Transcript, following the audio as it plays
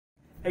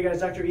Hey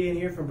guys, Dr. Ian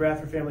here from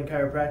Bradford Family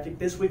Chiropractic.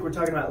 This week we're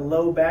talking about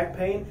low back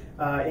pain.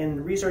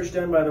 In research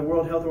done by the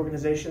World Health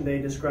Organization, they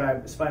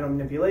describe spinal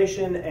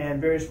manipulation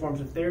and various forms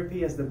of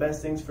therapy as the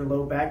best things for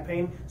low back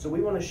pain. So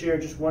we want to share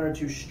just one or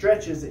two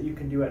stretches that you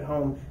can do at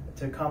home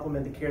to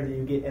complement the care that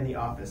you get in the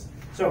office.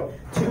 So,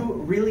 two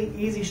really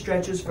easy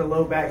stretches for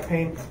low back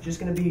pain,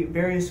 just going to be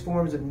various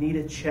forms of knee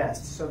to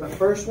chest. So the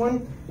first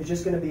one is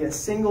just going to be a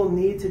single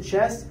knee to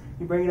chest.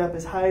 You bring it up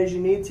as high as you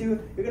need to.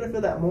 You're going to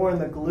feel that more in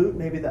the glute,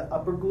 maybe the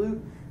upper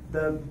glute.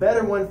 The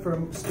better one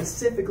for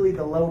specifically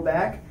the low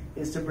back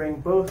is to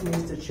bring both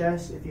knees to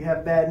chest. If you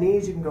have bad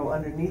knees, you can go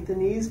underneath the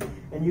knees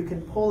and you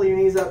can pull your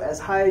knees up as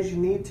high as you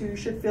need to. You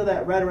should feel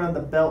that right around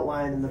the belt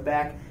line in the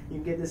back. You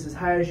can get this as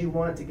high as you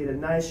want to get a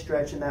nice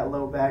stretch in that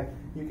low back.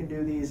 You can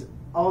do these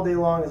all day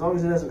long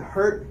as it doesn't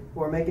hurt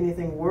or make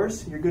anything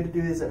worse. You're good to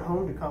do this at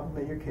home to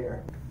complement your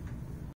care.